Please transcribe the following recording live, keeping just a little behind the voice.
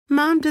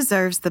Mom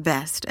deserves the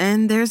best,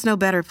 and there's no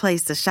better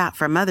place to shop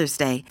for Mother's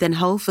Day than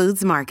Whole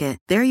Foods Market.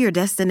 They're your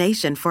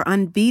destination for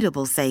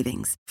unbeatable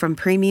savings, from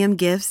premium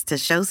gifts to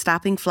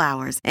show-stopping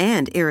flowers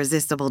and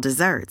irresistible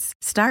desserts.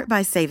 Start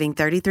by saving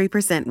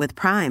 33% with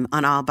Prime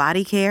on all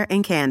body care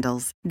and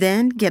candles.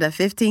 Then get a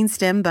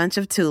 15-stem bunch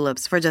of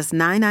tulips for just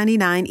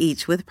 $9.99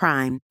 each with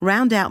Prime.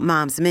 Round out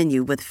Mom's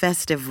menu with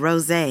festive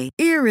rosé,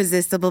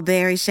 irresistible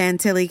berry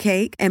chantilly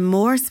cake, and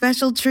more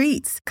special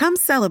treats. Come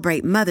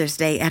celebrate Mother's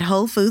Day at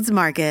Whole Foods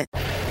Market.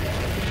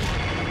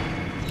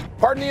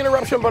 Pardon the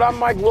interruption, but I'm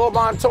Mike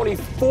Wilbon. Tony,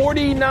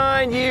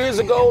 49 years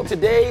ago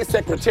today,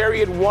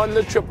 Secretariat won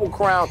the Triple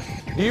Crown.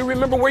 Do you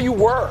remember where you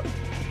were?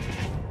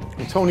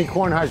 Tony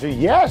Kornheiser,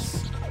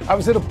 yes. I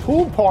was at a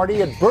pool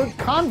party at Bert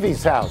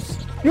Convey's house.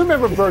 You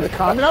remember Bert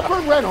Convey, not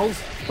Burt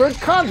Reynolds. Bert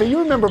Convey, you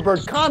remember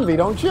Bert Convey,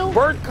 don't you?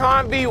 Bert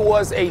Convey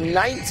was a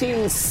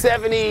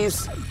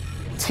 1970s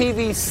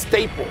TV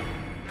staple.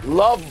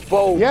 Love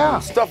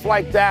Boat, stuff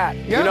like that.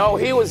 Yeah. You know,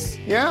 he was.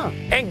 Yeah.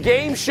 And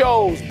game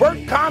shows.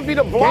 Bert Convey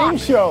the Block. Game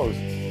shows.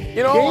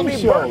 You know,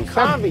 Bert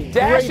Convey,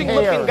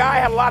 dashing-looking guy,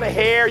 had a lot of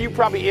hair. You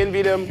probably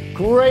envied him.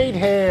 Great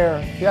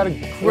hair. He had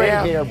a great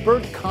hair.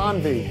 Bert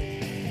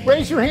Convey.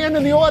 Raise your hand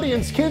in the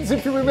audience, kids,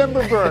 if you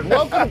remember Bert.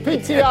 Welcome to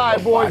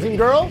PTI, boys and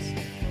girls.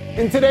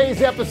 In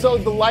today's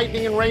episode, the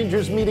Lightning and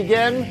Rangers meet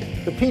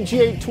again. The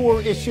PGA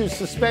Tour issues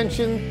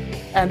suspension,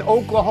 and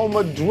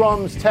Oklahoma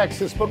drums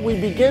Texas. But we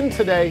begin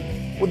today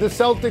with the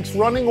Celtics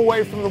running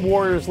away from the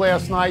Warriors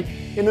last night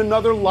in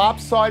another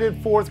lopsided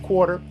fourth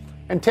quarter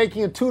and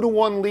taking a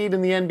 2-1 lead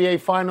in the NBA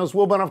Finals.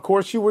 Wilbon, of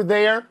course, you were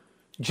there.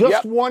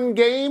 Just one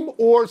game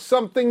or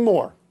something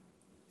more?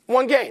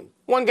 One game.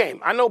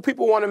 I know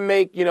people want to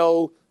make,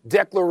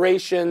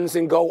 declarations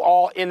and go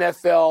all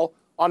NFL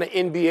on an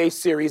NBA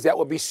series. That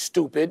would be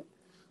stupid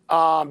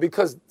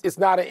because it's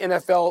not an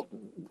NFL,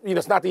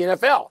 it's not the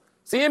NFL.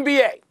 It's the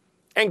NBA.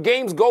 And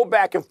games go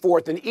back and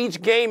forth, and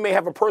each game may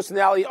have a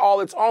personality all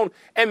its own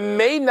and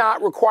may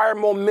not require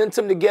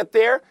momentum to get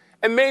there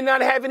and may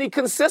not have any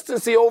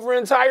consistency over an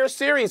entire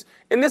series.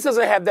 And this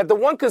doesn't have that. The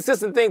one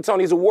consistent thing,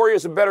 Tony, is the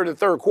Warriors are better in the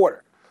third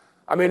quarter.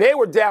 I mean, they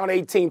were down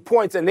 18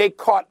 points, and they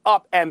caught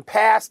up and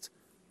passed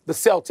the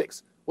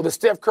Celtics with a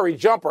Steph Curry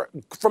jumper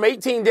from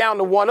 18 down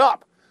to 1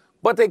 up.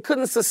 But they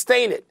couldn't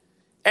sustain it.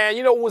 And,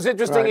 what was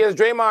interesting is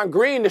Draymond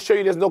Green, to show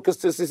you there's no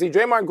consistency,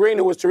 Draymond Green,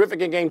 who was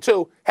terrific in Game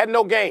 2, had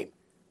no game.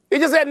 He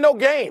just had no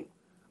game.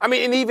 I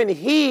mean, and even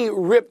he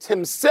ripped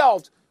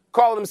himself,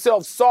 calling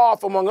himself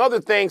soft, among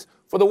other things,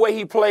 for the way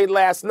he played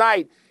last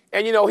night.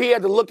 And, he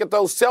had to look at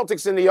those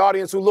Celtics in the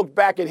audience who looked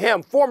back at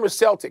him, former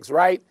Celtics,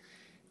 right?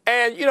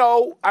 And,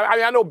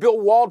 I know Bill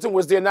Walton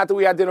was there, not that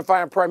we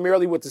identify him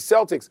primarily with the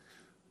Celtics,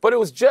 but it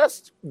was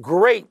just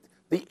great,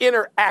 the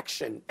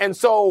interaction. And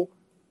so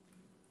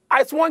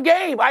it's one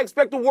game. I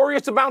expect the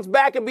Warriors to bounce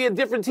back and be a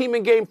different team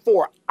in Game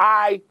 4.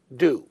 I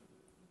do.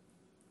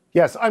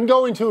 Yes, I'm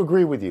going to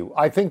agree with you.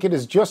 I think it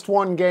is just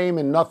one game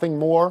and nothing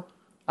more.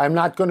 I'm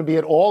not going to be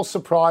at all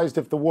surprised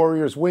if the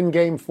Warriors win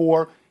Game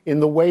 4 in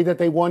the way that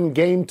they won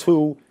Game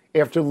 2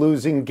 after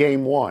losing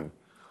Game 1.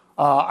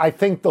 I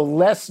think the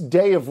less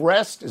day of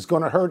rest is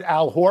going to hurt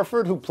Al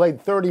Horford, who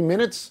played 30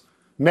 minutes,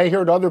 may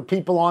hurt other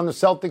people on the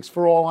Celtics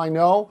for all I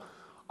know.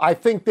 I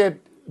think that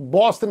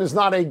Boston is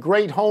not a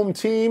great home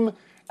team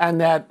and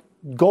that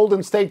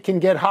Golden State can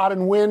get hot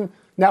and win.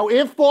 Now,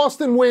 if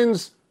Boston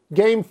wins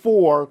Game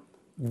 4,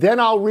 then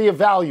I'll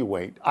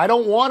reevaluate. I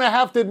don't want to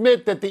have to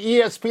admit that the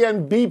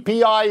ESPN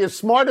BPI is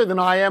smarter than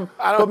I am,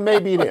 but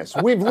maybe it is.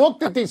 We've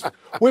looked at these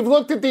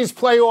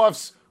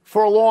playoffs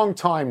for a long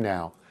time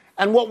now,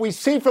 and what we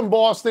see from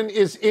Boston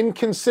is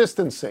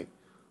inconsistency.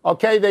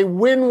 Okay, they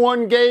win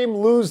one game,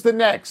 lose the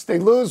next. They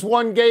lose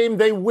one game,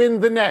 they win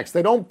the next.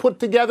 They don't put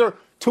together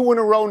two in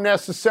a row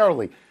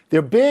necessarily.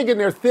 They're big and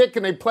they're thick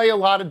and they play a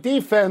lot of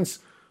defense,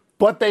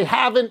 but they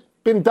haven't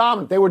been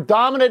dominant. They were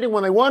dominating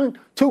when they won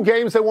 2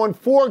 games. They won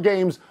 4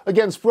 games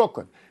against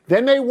Brooklyn.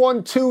 Then they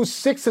won 2,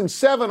 6, and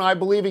 7, I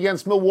believe,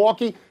 against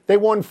Milwaukee. They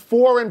won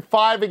 4 and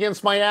 5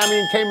 against Miami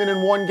and came in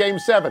and won Game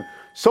 7.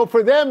 So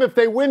for them, if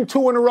they win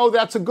 2 in a row,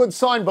 that's a good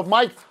sign. But,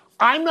 Mike,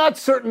 I'm not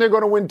certain they're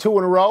going to win 2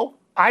 in a row.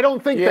 I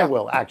don't think they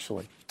will,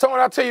 actually.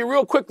 Tony, I'll tell you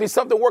real quickly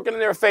something working in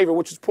their favor,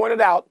 which was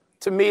pointed out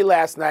to me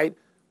last night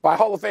by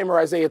Hall of Famer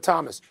Isaiah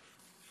Thomas,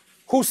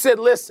 who said,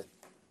 listen,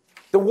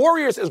 the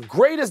Warriors, as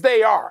great as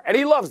they are, and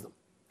he loves them,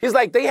 he's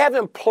like, they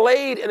haven't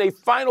played in a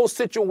final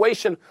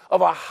situation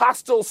of a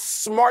hostile,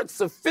 smart,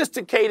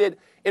 sophisticated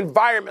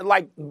environment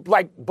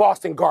like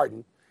Boston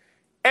Garden.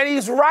 And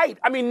he's right.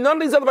 I mean, none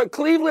of these other, but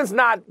Cleveland's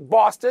not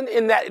Boston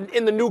in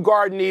the new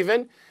Garden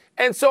even.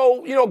 And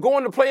so,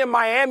 going to play in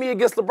Miami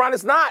against LeBron,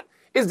 it's not.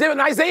 It's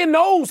different. Isaiah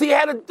knows he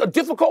had a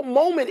difficult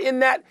moment in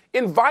that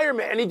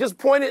environment, and he just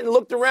pointed and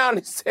looked around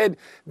and said,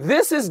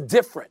 this is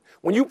different.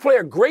 When you play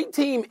a great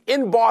team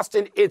in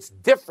Boston, it's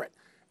different.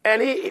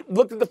 And he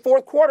looked at the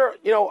fourth quarter.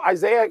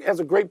 Isaiah has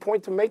a great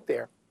point to make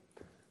there.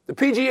 The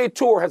PGA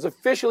Tour has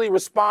officially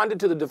responded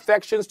to the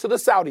defections to the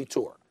Saudi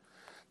Tour.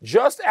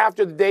 Just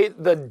after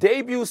the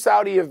debut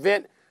Saudi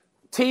event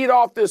teed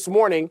off this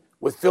morning,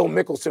 with Phil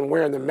Mickelson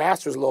wearing the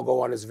Masters logo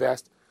on his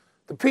vest,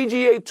 the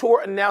PGA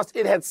Tour announced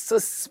it had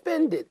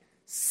suspended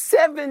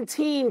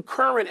 17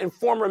 current and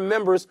former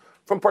members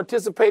from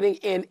participating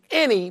in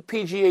any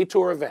PGA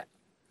Tour event.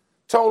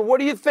 Tone, what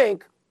do you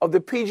think of the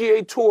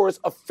PGA Tour's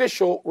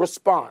official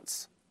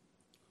response?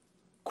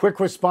 Quick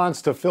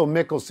response to Phil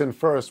Mickelson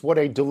first. What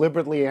a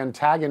deliberately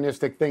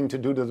antagonistic thing to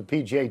do to the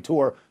PGA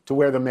Tour to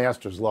wear the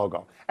Masters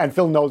logo. And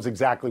Phil knows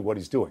exactly what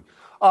he's doing.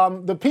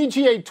 The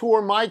PGA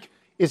Tour, Mike,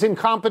 is in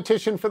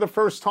competition for the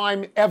first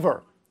time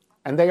ever.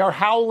 And they are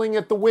howling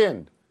at the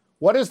wind.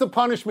 What is the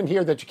punishment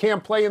here? That you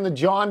can't play in the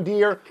John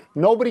Deere?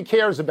 Nobody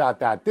cares about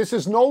that. This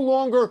is no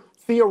longer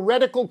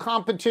theoretical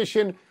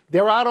competition.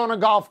 They're out on a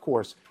golf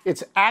course.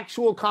 It's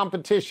actual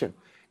competition.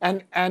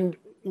 And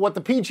what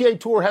the PGA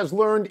Tour has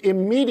learned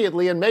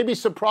immediately, and maybe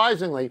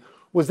surprisingly,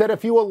 was that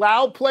if you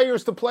allow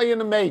players to play in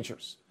the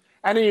majors,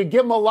 and then you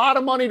give them a lot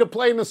of money to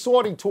play in the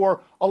Saudi Tour,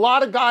 a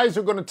lot of guys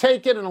are going to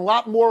take it, and a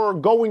lot more are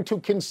going to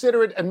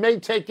consider it and may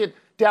take it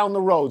down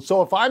the road.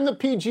 So if I'm the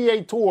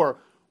PGA Tour,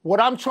 what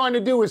I'm trying to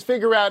do is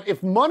figure out,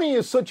 if money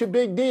is such a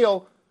big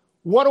deal,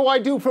 what do I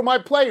do for my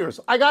players?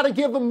 I got to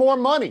give them more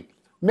money.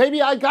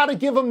 Maybe I got to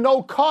give them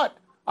no cut.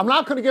 I'm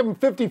not going to give them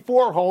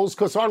 54 holes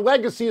because our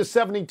legacy is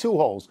 72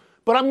 holes.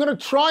 But I'm going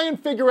to try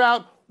and figure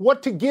out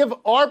what to give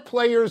our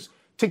players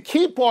to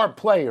keep our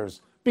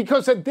players.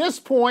 Because at this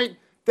point,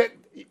 that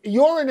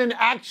you're in an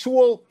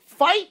actual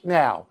fight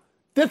now.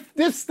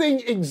 This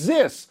thing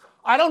exists.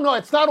 I don't know.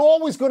 It's not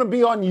always going to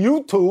be on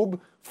YouTube.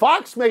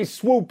 Fox may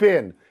swoop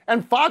in,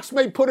 and Fox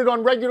may put it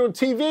on regular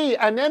TV.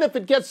 And then if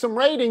it gets some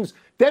ratings,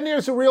 then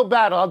there's a real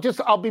battle.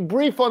 I'll be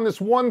brief on this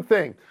one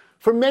thing.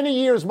 For many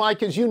years,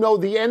 Mike, as you know,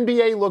 the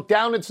NBA looked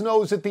down its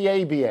nose at the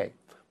ABA.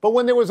 But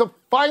when there was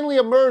finally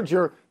a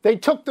merger, they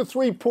took the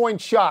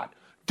three-point shot.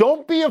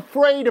 Don't be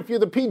afraid, if you're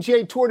the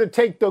PGA Tour, to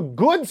take the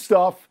good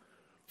stuff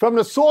from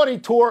the Saudi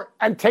Tour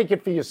and take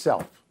it for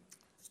yourself.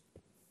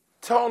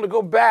 Tone, to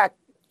go back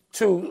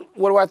to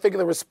what do I think of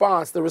the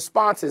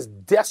response is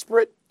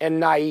desperate and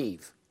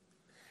naive.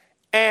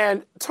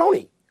 And,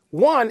 Tony,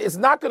 one, it's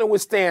not going to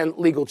withstand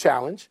legal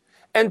challenge.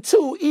 And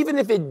two, even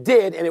if it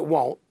did, and it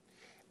won't,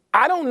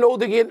 I don't know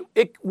that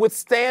it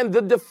withstand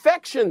the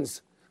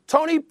defections.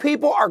 Tony,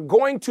 people are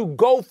going to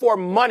go for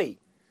money.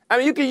 I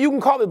mean, you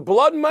can call it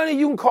blood money.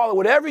 You can call it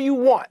whatever you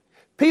want.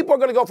 People are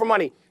going to go for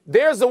money.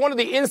 There's one of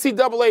the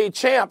NCAA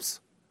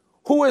champs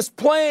who is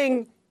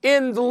playing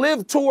in the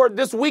LIV Tour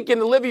this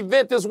weekend, the LIV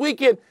event this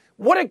weekend.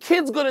 What are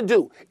kids going to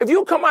do? If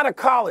you come out of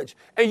college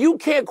and you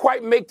can't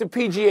quite make the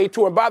PGA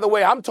Tour, and by the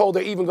way, I'm told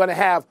they're even going to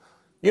have,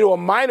 a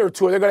minor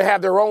tour. They're going to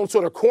have their own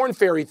sort of Corn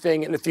Ferry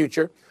thing in the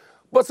future.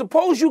 But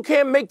suppose you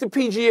can't make the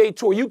PGA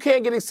Tour. You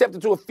can't get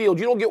accepted to a field.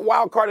 You don't get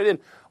wild carded in.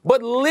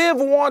 But LIV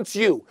wants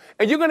you.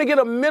 And you're going to get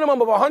a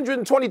minimum of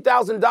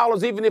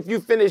 $120,000 even if you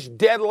finish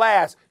dead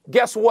last.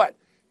 Guess what?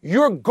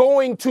 You're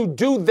going to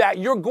do that.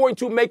 You're going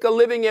to make a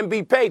living and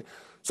be paid.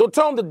 So,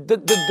 Tone,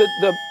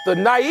 the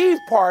naive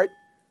part,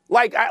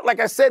 like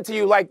I said to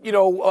you,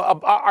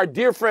 our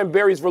dear friend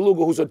Barry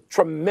Verluga, who's a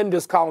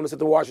tremendous columnist at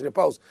the Washington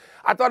Post,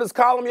 I thought his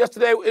column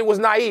yesterday, it was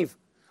naive,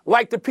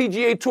 like the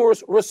PGA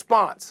Tour's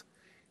response.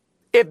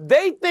 If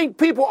they think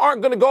people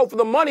aren't going to go for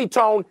the money,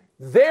 Tone,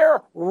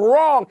 they're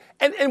wrong.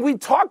 And we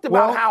talked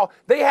about how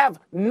they have,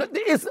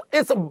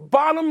 it's a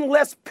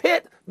bottomless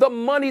pit, the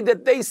money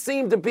that they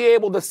seem to be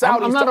able to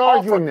Saudis I'm not to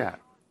arguing offer.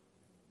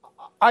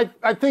 that.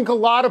 I think a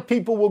lot of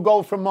people will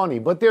go for money.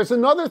 But there's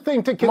another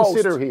thing to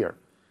consider here.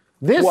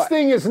 This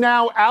thing is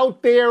now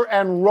out there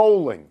and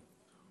rolling.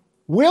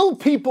 Will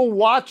people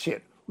watch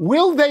it?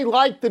 Will they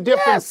like the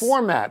different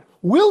format?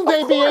 Will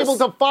they be able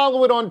to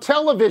follow it on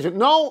television?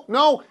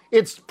 No.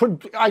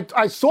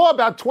 I saw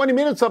about 20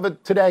 minutes of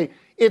it today.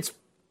 It's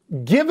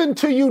given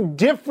to you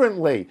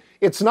differently.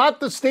 It's not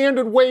the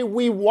standard way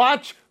we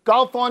watch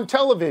golf on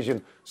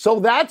television. So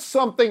that's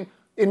something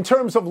in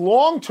terms of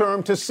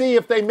long-term to see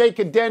if they make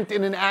a dent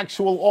in an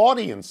actual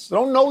audience.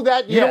 Don't know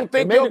that yet. You don't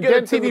think they'll get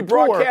a TV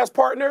broadcast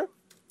partner?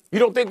 You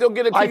don't think they'll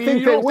get a TV? I think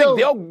you don't they will. think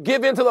they'll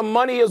give into the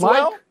money as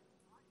well?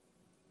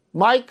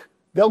 Mike,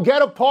 they'll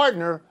get a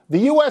partner.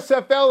 The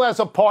USFL has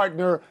a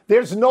partner.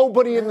 There's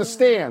nobody in the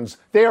stands.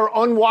 They are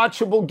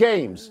unwatchable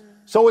games.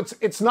 So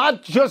it's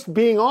not just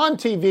being on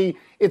TV.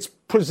 It's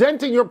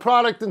presenting your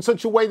product in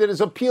such a way that is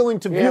appealing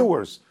to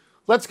viewers.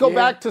 Let's go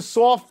back to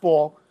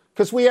softball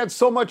because we had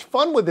so much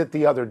fun with it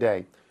the other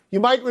day. You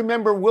might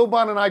remember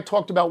Wilbon and I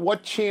talked about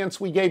what chance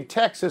we gave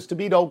Texas to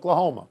beat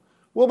Oklahoma.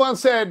 Wilbon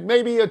said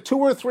maybe a 2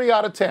 or 3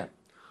 out of 10.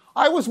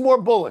 I was more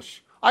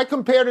bullish. I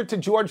compared it to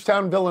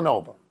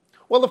Georgetown-Villanova.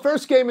 Well, the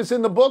first game is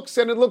in the books,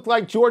 and it looked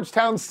like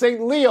Georgetown-St.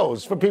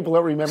 Leo's, for people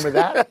that remember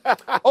that.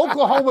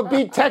 Oklahoma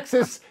beat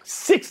Texas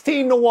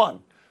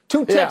 16-1.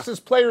 Two Texas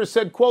players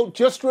said, quote,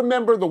 just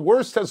remember the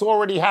worst has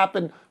already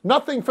happened.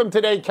 Nothing from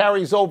today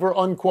carries over,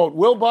 unquote.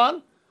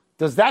 Wilbon,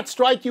 does that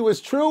strike you as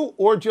true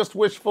or just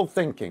wishful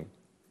thinking?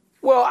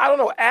 Well, I don't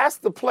know.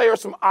 Ask the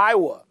players from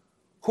Iowa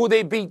who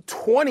they beat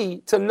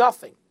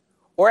 20-0.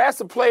 Or ask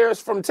the players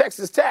from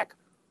Texas Tech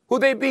who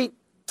they beat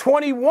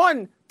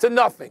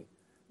 21-0.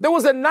 There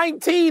was a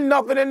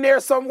 19-0 in there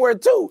somewhere,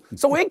 too.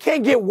 So it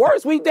can't get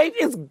worse.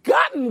 It's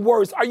gotten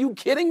worse. Are you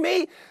kidding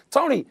me?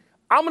 Tony,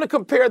 I'm going to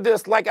compare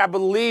this like I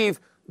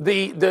believe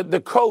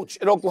the coach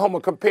at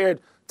Oklahoma compared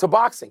to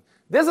boxing.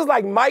 This is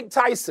like Mike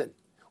Tyson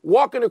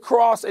walking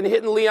across and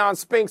hitting Leon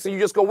Spinks, and you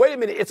just go, wait a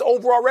minute, it's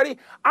over already?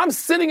 I'm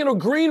sitting in a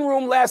green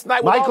room last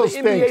night with all the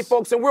NBA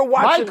folks, and we're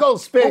watching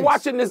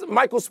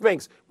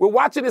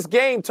this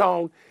game,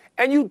 Tone,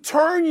 and you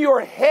turn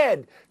your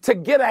head to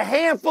get a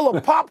handful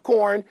of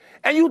popcorn,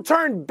 and you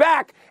turn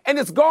back, and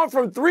it's gone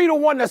from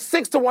 3-1 to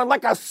 6-1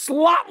 like a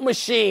slot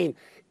machine.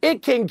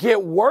 It can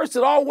get worse.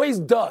 It always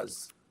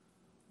does.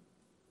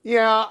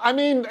 Yeah, I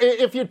mean,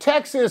 if you're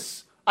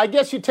Texas, I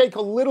guess you take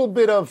a little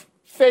bit of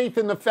faith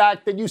in the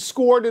fact that you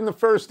scored in the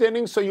first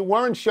inning, so you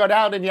weren't shut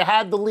out and you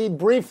had the lead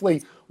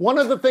briefly. One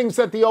of the things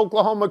that the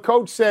Oklahoma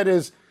coach said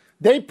is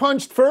they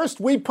punched first,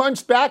 we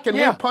punched back, and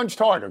we punched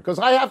harder. Because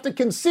I have to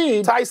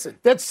concede Tyson,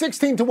 that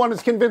 16-1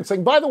 is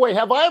convincing. By the way,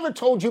 have I ever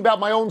told you about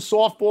my own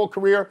softball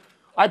career?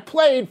 I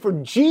played for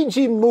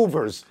GG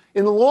Movers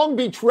in the Long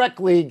Beach Rec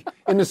League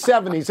in the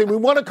 70s, and we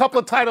won a couple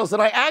of titles,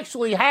 and I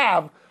actually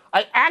have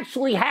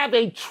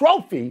a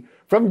trophy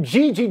from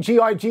GG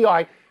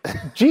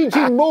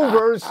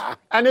Movers,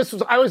 and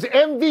I was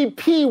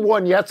MVP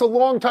one year. It's a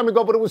long time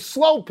ago, but it was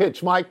slow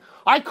pitch, Mike.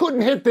 I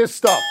couldn't hit this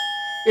stuff.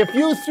 If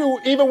you threw,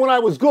 even when I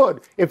was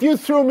good, if you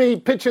threw me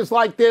pitches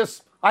like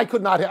this, I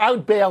could not hit. I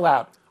would bail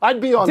out. I'd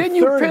be on third base. Didn't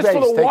you pitch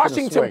for the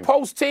Washington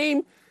Post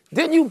team?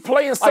 Didn't you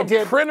play in some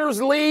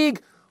printers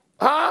league?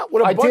 Huh?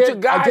 With a bunch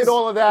of guys I did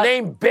all of that.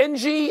 Named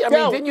Benji? I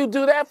mean, didn't you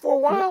do that for a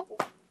while?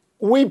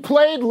 We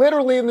played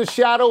literally in the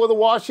shadow of the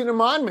Washington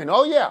Monument.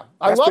 Oh, yeah.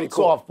 I love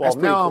softball.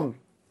 Now I'm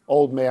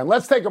old man.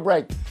 Let's take a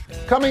break.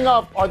 Coming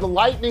up, are the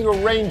Lightning or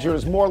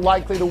Rangers more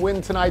likely to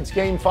win tonight's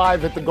Game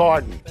 5 at the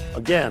Garden?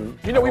 Again,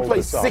 you know we play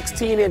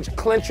 16-inch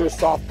clincher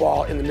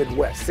softball in the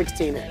Midwest.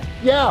 16-inch.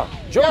 Yeah.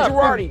 Joe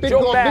Girardi,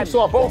 Joe Madden,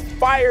 both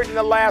fired in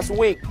the last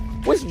week.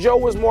 Which Joe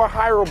was more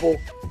hireable?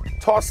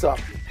 Toss-up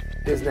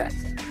is next.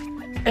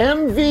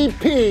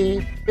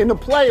 MVP in the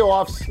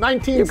playoffs,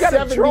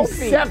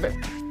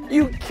 1977.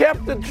 You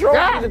kept the trophy.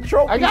 Yeah, the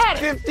trophy's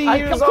 50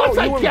 years old.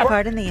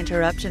 Pardon the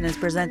Interruption is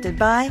presented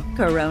by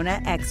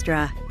Corona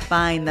Extra.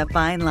 Find the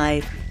fine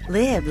life.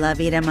 Live La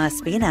Vida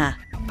Más Fina.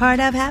 Part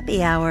of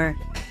Happy Hour.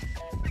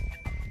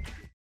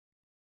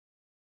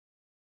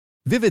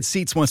 Vivid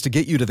Seats wants to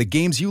get you to the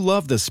games you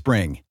love this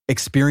spring.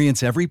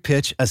 Experience every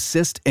pitch,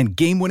 assist, and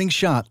game-winning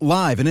shot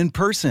live and in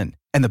person.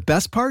 And the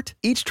best part?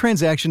 Each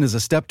transaction is a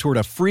step toward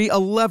a free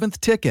 11th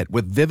ticket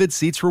with Vivid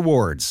Seats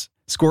rewards.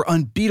 Score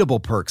unbeatable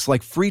perks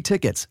like free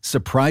tickets,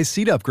 surprise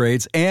seat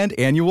upgrades, and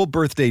annual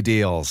birthday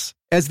deals.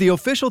 As the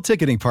official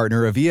ticketing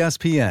partner of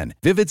ESPN,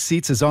 Vivid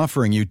Seats is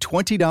offering you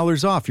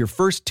 $20 off your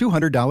first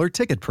 $200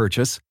 ticket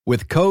purchase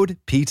with code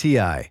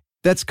PTI.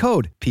 That's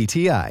code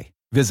PTI.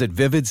 Visit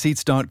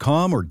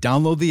vividseats.com or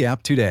download the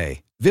app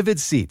today. Vivid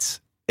Seats.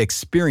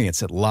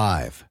 Experience it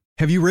live.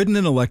 Have you ridden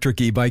an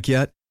electric e-bike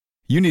yet?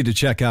 You need to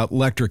check out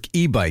Lectric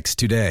E-Bikes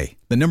today,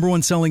 the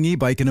 #1 selling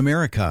e-bike in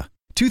America.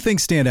 Two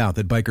things stand out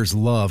that bikers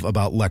love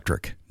about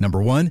Lectric.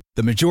 Number one,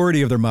 the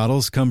majority of their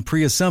models come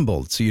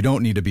pre-assembled, so you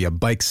don't need to be a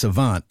bike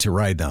savant to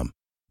ride them.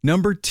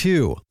 Number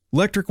two,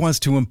 Lectric wants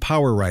to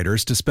empower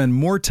riders to spend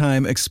more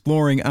time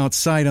exploring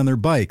outside on their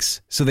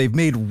bikes, so they've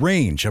made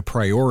range a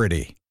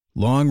priority.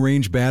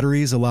 Long-range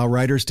batteries allow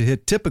riders to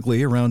hit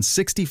typically around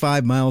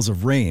 65 miles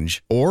of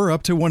range, or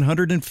up to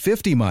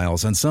 150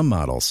 miles on some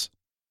models.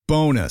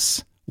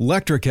 Bonus,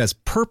 Lectric has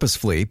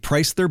purposefully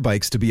priced their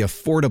bikes to be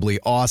affordably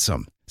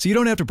awesome, so you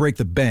don't have to break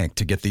the bank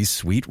to get these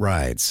sweet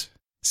rides.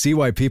 See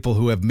why people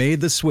who have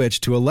made the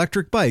switch to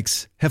electric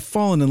bikes have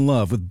fallen in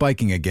love with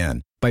biking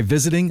again by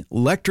visiting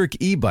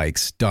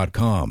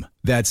lectricebikes.com.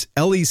 That's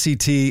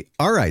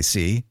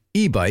LECTRIC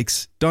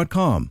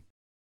ebikes.com.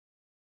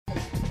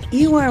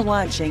 You are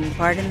watching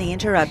Pardon the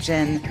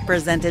Interruption,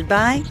 presented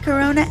by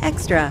Corona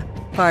Extra,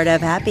 part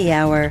of Happy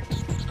Hour.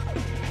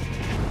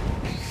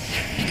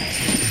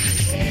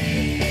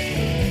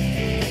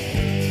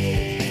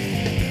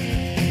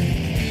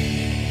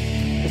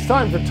 It's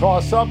time for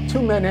Toss-Up.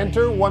 Two men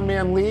enter, one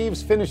man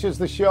leaves, finishes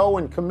the show,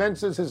 and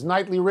commences his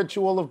nightly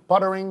ritual of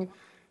buttering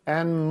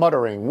and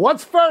muttering.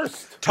 What's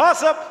first?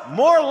 Toss-Up,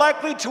 more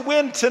likely to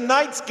win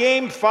tonight's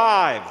Game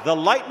 5, the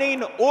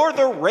Lightning or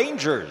the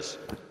Rangers?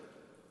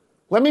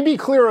 Let me be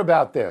clear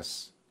about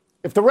this.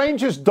 If the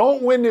Rangers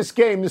don't win this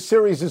game, the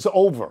series is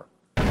over.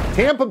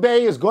 Tampa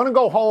Bay is going to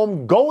go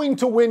home, going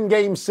to win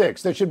Game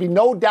 6. There should be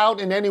no doubt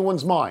in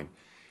anyone's mind.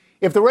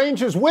 If the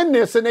Rangers win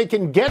this and they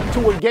can get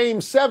to a Game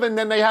 7,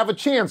 then they have a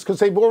chance because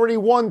they've already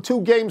won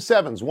 2 Game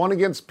 7s, one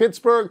against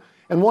Pittsburgh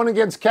and one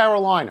against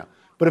Carolina.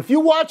 But if you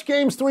watch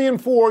Games 3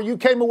 and 4, you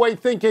came away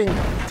thinking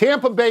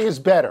Tampa Bay is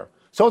better.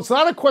 So it's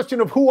not a question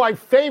of who I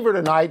favor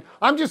tonight.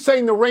 I'm just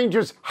saying the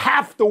Rangers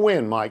have to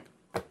win, Mike.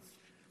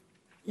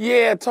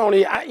 Yeah,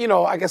 Tony,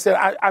 like I said,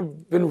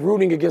 I've been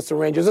rooting against the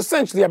Rangers.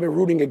 Essentially, I've been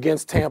rooting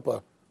against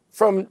Tampa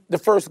from the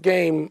first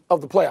game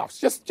of the playoffs,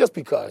 just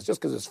because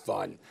it's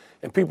fun.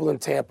 And people in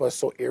Tampa are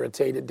so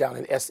irritated down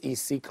in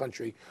SEC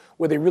country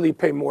where they really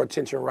pay more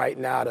attention right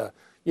now to,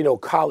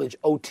 college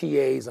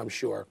OTAs, I'm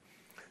sure.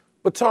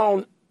 But,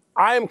 Tone,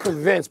 I am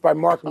convinced by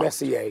Mark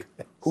Messier,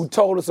 who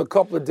told us a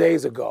couple of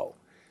days ago,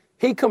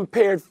 he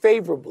compared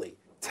favorably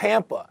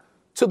Tampa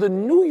to the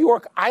New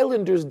York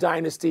Islanders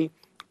dynasty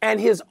and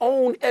his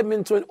own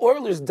Edmonton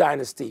Oilers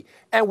dynasty.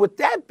 And with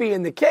that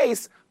being the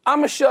case, I'm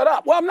going to shut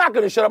up. Well, I'm not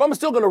going to shut up. I'm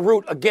still going to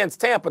root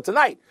against Tampa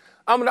tonight.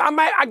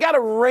 I got a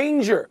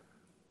Ranger.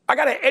 I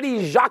got an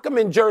Eddie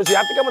Jacquemin jersey.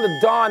 I think I'm going to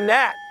don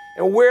that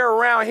and wear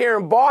around here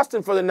in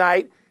Boston for the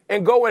night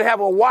and go and have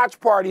a watch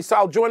party. So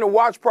I'll join the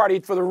watch party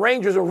for the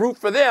Rangers and root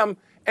for them.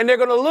 And they're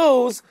going to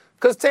lose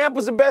because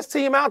Tampa's the best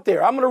team out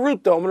there. I'm going to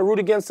root, though. I'm going to root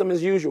against them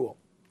as usual.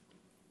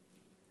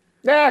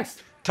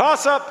 Next.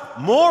 Toss up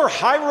more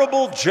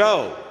hireable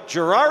Joe,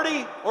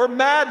 Girardi or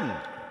Madden?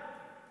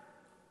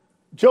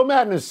 Joe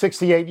Madden is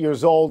 68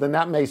 years old, and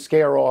that may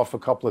scare off a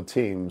couple of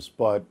teams,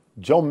 but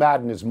Joe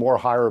Madden is more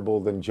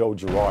hireable than Joe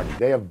Girardi.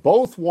 They have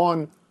both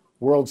won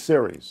World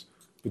Series.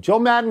 But Joe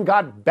Madden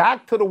got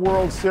back to the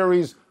World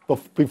Series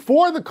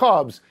before the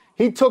Cubs.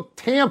 He took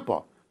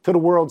Tampa to the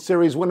World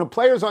Series when the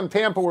players on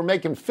Tampa were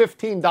making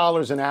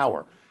 $15 an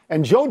hour.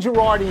 And Joe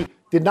Girardi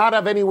did not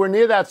have anywhere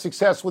near that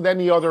success with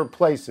any other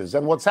places.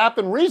 And what's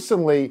happened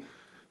recently,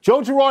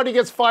 Joe Girardi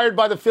gets fired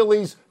by the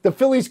Phillies. The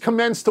Phillies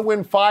commence to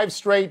win 5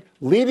 straight,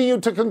 leading you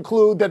to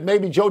conclude that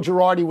maybe Joe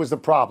Girardi was the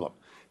problem.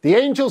 The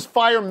Angels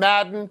fire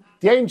Madden.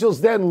 The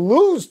Angels then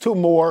lose 2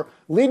 more,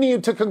 leading you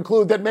to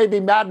conclude that maybe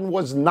Madden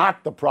was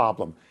not the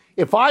problem.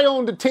 If I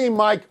owned a team,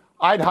 Mike,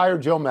 I'd hire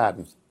Joe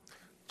Madden.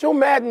 Joe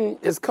Madden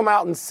has come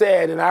out and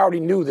said, and I already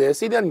knew this,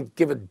 he doesn't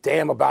give a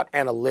damn about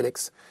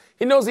analytics.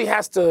 He knows he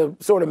has to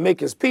sort of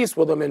make his peace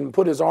with them and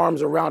put his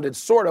arms around it,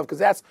 sort of, because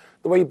that's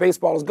the way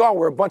baseball has gone,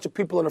 where a bunch of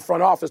people in the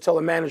front office tell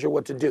the manager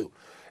what to do.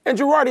 And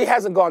Girardi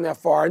hasn't gone that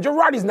far. And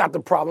Girardi's not the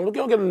problem. You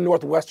don't get a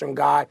Northwestern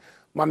guy,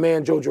 my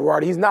man Joe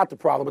Girardi. He's not the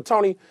problem. But,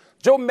 Tony,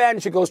 Joe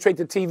Madden should go straight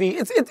to TV.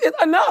 It's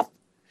enough.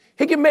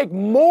 He can make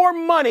more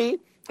money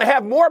and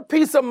have more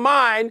peace of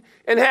mind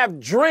and have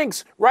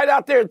drinks right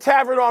out there at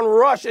Tavern on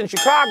Rush in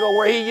Chicago,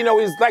 where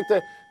he's like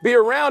to be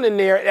around in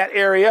there, that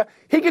area.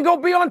 He can go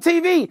be on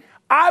TV.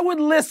 I would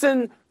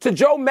listen to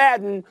Joe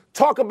Madden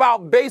talk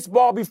about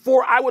baseball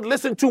before I would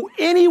listen to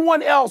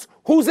anyone else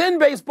who's in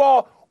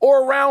baseball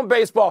or around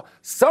baseball.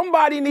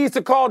 Somebody needs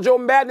to call Joe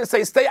Madden and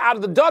say, stay out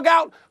of the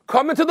dugout,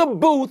 come into the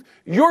booth.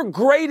 You're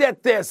great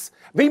at this.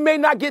 We may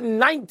not get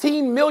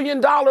 $19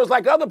 million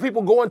like other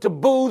people going to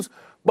booths,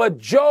 but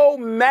Joe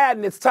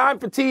Madden, it's time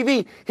for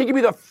TV. He can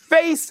be the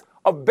face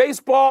of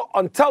baseball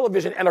on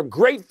television, and a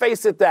great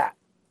face at that.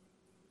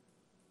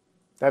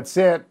 That's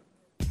it.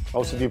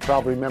 Most of you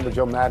probably remember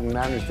Joe Madden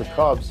managed the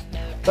Cubs.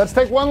 Let's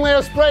take one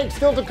last break.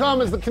 Still to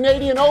come is the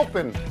Canadian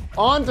Open.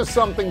 On to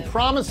something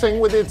promising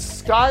with its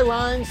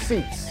Skyline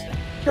seats.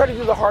 He already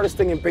did the hardest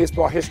thing in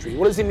baseball history.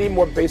 What does he need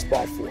more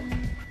baseball for?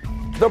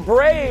 The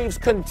Braves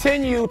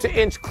continue to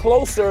inch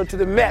closer to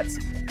the Mets.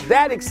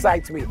 That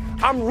excites me.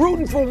 I'm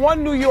rooting for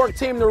one New York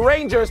team, the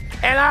Rangers,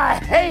 and I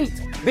hate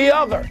the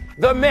other,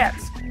 the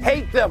Mets.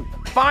 Hate them.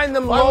 Find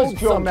them loathsome.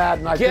 Joe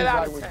Madden, Get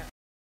out of town.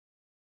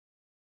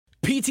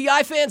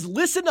 PTI fans,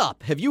 listen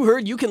up. Have you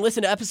heard you can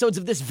listen to episodes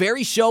of this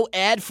very show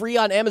ad-free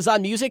on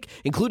Amazon Music,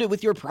 included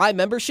with your Prime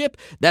membership?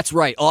 That's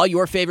right. All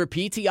your favorite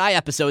PTI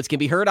episodes can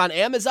be heard on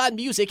Amazon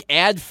Music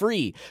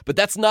ad-free. But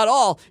that's not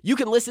all. You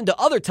can listen to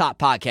other top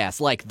podcasts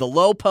like The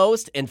Low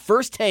Post and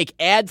First Take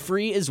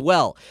ad-free as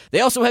well.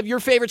 They also have your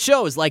favorite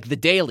shows like The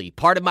Daily,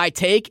 Part of My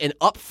Take, and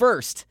Up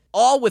First,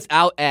 all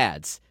without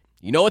ads.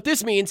 You know what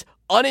this means?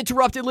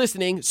 Uninterrupted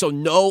listening, so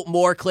no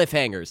more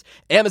cliffhangers.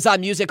 Amazon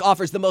Music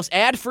offers the most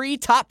ad-free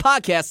top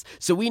podcasts,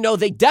 so we know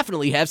they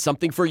definitely have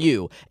something for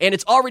you. And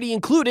it's already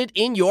included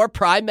in your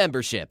Prime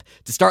membership.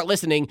 To start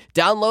listening,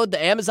 download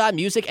the Amazon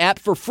Music app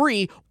for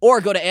free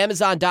or go to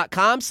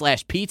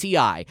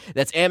amazon.com/PTI.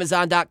 That's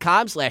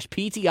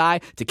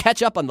amazon.com/PTI to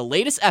catch up on the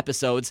latest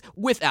episodes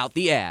without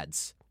the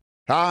ads.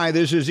 Hi,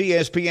 this is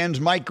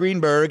ESPN's Mike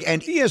Greenberg,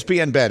 and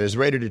ESPN Bet is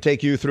ready to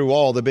take you through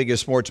all the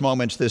biggest sports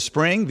moments this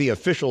spring. The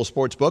official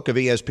sports book of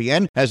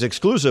ESPN has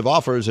exclusive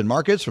offers and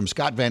markets from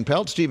Scott Van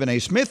Pelt, Stephen A.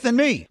 Smith, and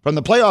me. From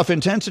the playoff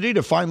intensity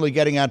to finally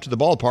getting out to the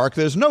ballpark,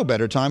 there's no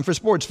better time for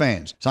sports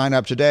fans. Sign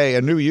up today,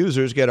 and new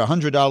users get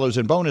 $100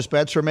 in bonus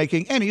bets for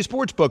making any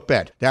sportsbook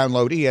bet.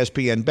 Download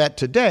ESPN Bet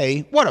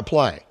today. What a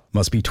play.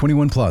 Must be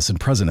 21 plus and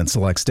present in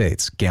select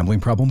states.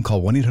 Gambling problem?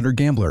 Call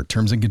 1-800-GAMBLER.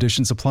 Terms and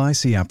conditions apply.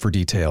 See app for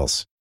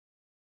details.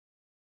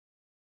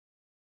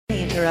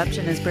 The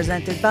interruption is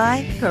presented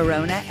by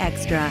Corona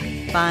Extra.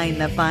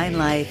 Find the fine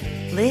life.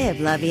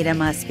 Live La Vida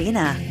Más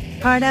Fina.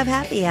 Part of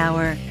Happy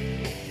Hour.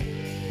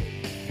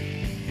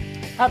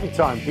 Happy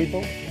time,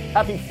 people.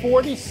 Happy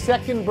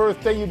 42nd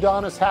birthday,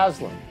 Udonis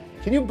Haslem.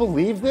 Can you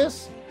believe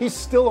this? He's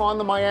still on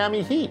the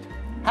Miami Heat.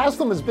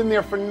 Haslem has been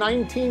there for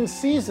 19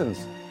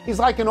 seasons. He's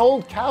like an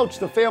old couch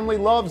the family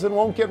loves and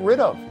won't get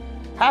rid of.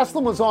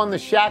 Haslem was on the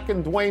Shaq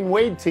and Dwayne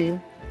Wade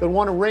team that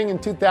won a ring in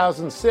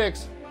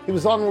 2006. He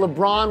was on the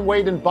LeBron,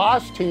 Wade, and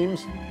Bosh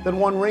teams that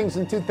won rings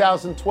in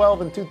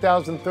 2012 and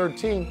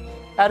 2013.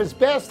 At his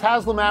best,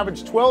 Haslam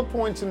averaged 12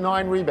 points and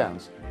 9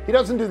 rebounds. He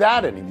doesn't do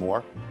that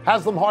anymore.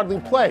 Haslam hardly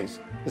plays.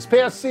 This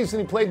past season,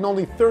 he played in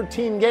only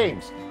 13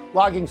 games,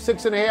 logging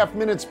 6.5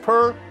 minutes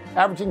per,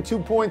 averaging 2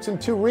 points and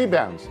 2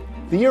 rebounds.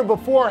 The year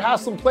before,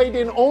 Haslam played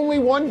in only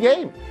 1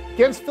 game.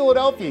 Against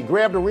Philadelphia, he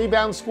grabbed a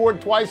rebound,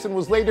 scored twice, and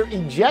was later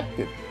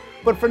ejected.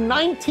 But for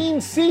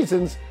 19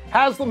 seasons,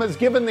 Haslam has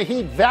given the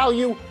Heat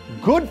value.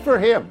 Good for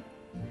him.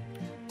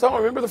 Don't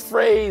remember the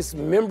phrase,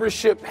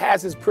 membership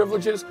has its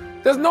privileges?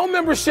 There's no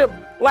membership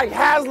like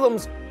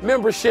Haslam's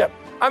membership.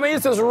 I mean,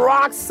 it's as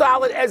rock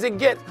solid as it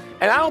gets.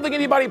 And I don't think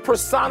anybody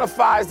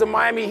personifies the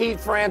Miami Heat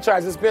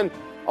franchise. It's been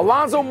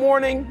Alonzo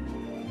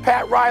Mourning,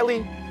 Pat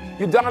Riley,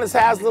 Udonis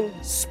Haslam,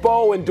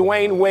 Spo, and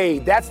Dwayne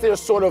Wade. That's their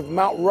sort of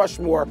Mount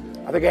Rushmore.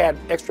 I think I had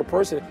extra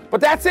person.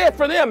 But that's it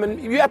for them, and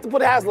you have to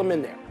put Haslam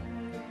in there.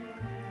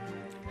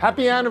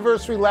 Happy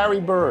anniversary, Larry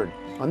Bird.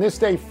 On this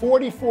day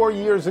 44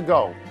 years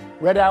ago,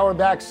 Red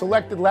Auerbach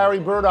selected Larry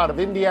Bird out of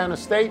Indiana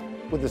State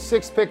with the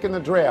 6th pick in the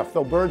draft,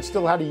 though Bird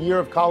still had a year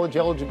of college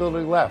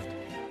eligibility left.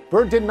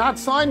 Bird did not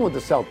sign with the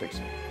Celtics,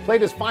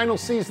 played his final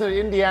season at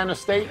Indiana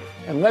State,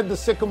 and led the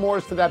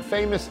Sycamores to that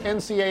famous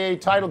NCAA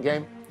title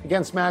game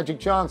against Magic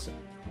Johnson.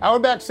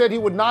 Auerbach said he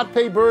would not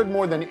pay Bird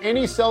more than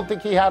any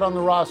Celtic he had on the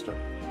roster.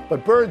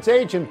 But Bird's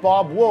agent,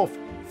 Bob Wolf,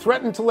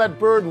 threatened to let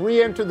Bird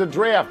re-enter the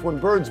draft when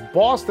Bird's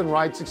Boston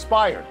rights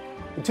expired.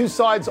 The two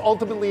sides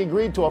ultimately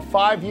agreed to a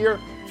 5-year,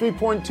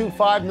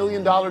 $3.25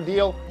 million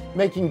deal,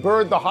 making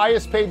Bird the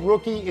highest-paid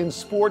rookie in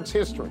sports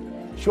history.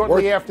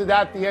 Shortly after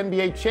that, the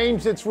NBA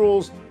changed its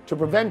rules to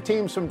prevent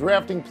teams from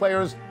drafting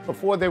players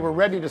before they were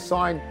ready to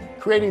sign,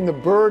 creating the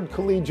Bird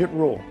Collegiate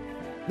Rule.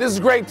 This is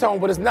great, Tone,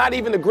 but it's not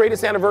even the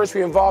greatest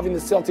anniversary involving the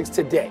Celtics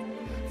today.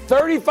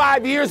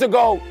 35 years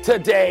ago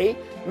today,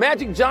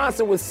 Magic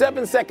Johnson, with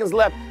 7 seconds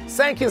left,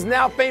 sank his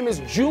now famous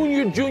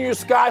junior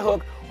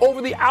skyhook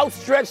over the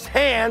outstretched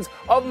hands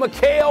of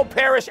McHale,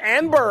 Parrish,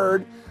 and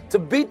Bird to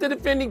beat the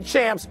defending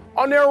champs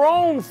on their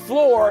own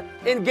floor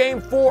in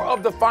Game 4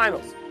 of the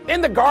Finals.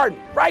 In the Garden,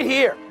 right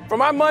here. For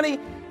my money,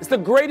 it's the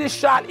greatest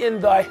shot in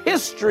the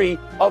history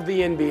of the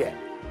NBA.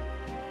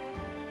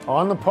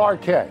 On the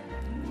parquet.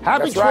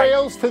 Happy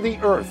trails to the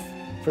earth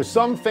for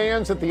some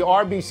fans at the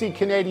RBC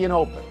Canadian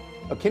Open.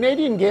 A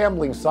Canadian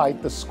gambling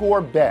site,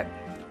 theScore Bet,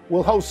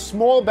 will host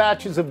small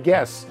batches of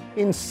guests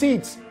in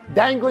seats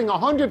dangling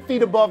 100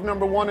 feet above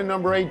number 1 and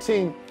number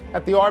 18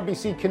 at the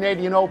RBC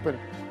Canadian Open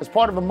as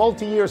part of a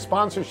multi-year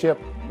sponsorship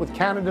with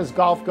Canada's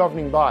golf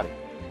governing body.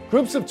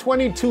 Groups of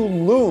 22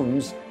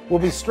 loons will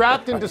be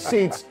strapped into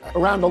seats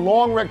around a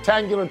long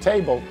rectangular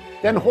table,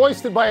 then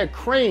hoisted by a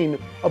crane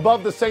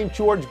above the St.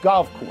 George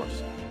golf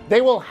course.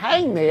 They will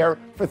hang there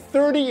for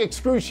 30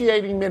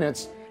 excruciating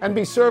minutes and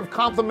be served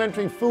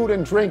complimentary food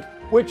and drink,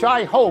 which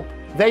I hope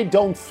they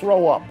don't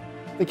throw up.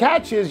 The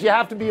catch is you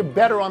have to be a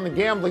bettor on the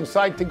gambling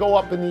site to go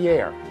up in the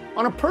air.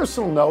 On a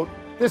personal note,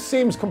 this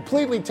seems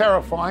completely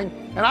terrifying,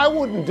 and I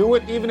wouldn't do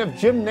it even if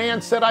Jim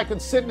Nantz said I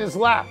could sit in his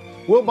lap.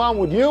 Wilbon,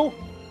 would you?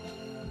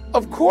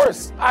 Of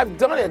course, I've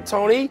done it,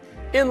 Tony.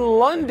 In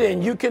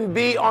London, you can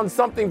be on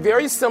something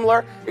very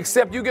similar,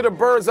 except you get a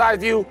bird's eye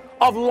view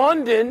of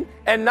London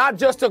and not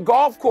just a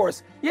golf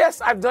course.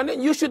 Yes, I've done it.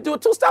 You should do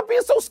it too. Stop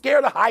being so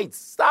scared of heights.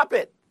 Stop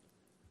it.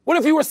 What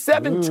if you were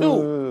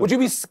 7'2"? Would you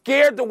be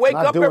scared to wake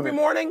up every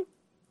morning?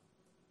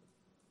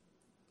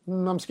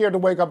 I'm scared to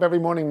wake up every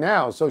morning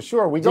now. So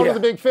sure, we go to the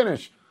big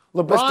finish.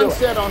 LeBron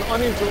said on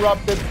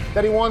Uninterrupted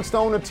that he wants to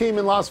own a team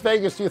in Las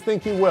Vegas. Do you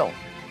think he will?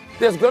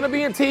 There's going to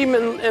be a team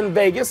in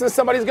Vegas, and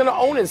somebody's going to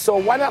own it. So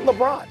why not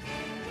LeBron?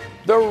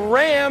 The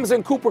Rams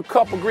and Cooper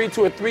Kupp agreed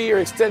to a 3-year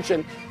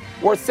extension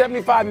worth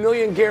 $75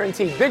 million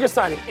guaranteed. Bigger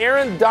signing,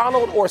 Aaron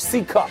Donald or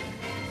C. Kupp?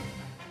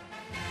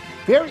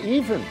 They're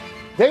even.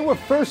 They were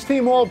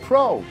first-team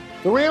All-Pro.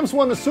 The Rams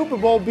won the Super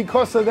Bowl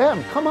because of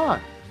them. Come on.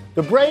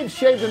 The Braves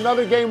shaved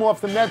another game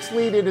off the Mets'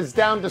 lead. It is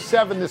down to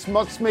 7. This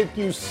must make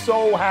you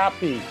so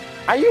happy.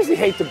 I usually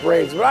hate the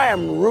Braves, but I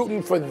am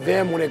rooting for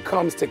them when it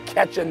comes to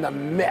catching the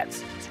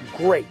Mets. It's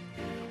great.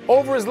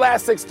 Over his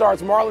last 6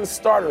 starts, Marlins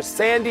starter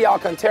Sandy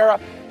Alcantara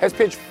has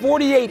pitched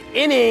 48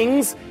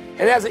 innings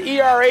and has an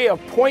ERA of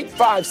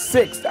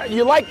 .56.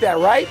 You like that,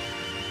 right?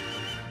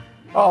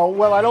 Oh,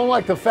 well, I don't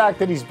like the fact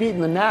that he's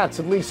beaten the Nats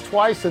at least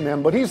twice in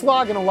them, but he's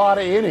logging a lot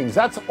of innings.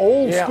 That's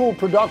old-school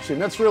production.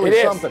 That's really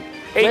something.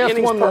 8 Last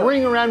innings one, per. the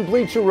Ring Around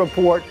Bleacher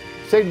Report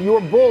say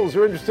your Bulls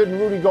are interested in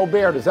Rudy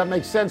Gobert. Does that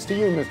make sense to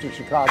you, Mr.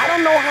 Chicago? I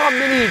don't know how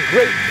many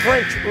great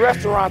French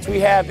restaurants we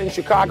have in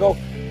Chicago,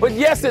 but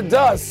yes, it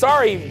does.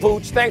 Sorry,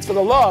 Vooch. Thanks for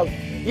the love.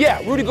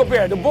 Yeah, Rudy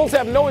Gobert. The Bulls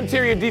have no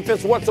interior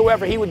defense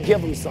whatsoever. He would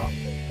give them some.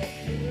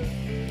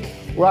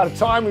 We're out of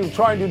time. We will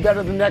try and do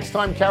better the next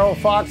time. Carol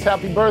Fox,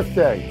 happy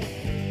birthday.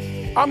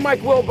 I'm Mike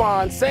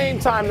Wilbon. Same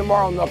time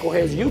tomorrow,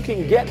 Knuckleheads. You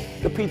can get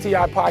the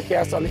PTI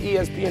podcast on the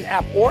ESPN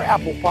app or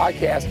Apple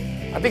Podcast.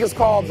 I think it's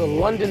called the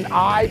London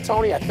Eye,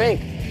 Tony, I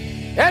think.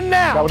 And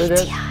now, is that what it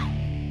is?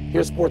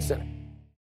 Here's SportsCenter.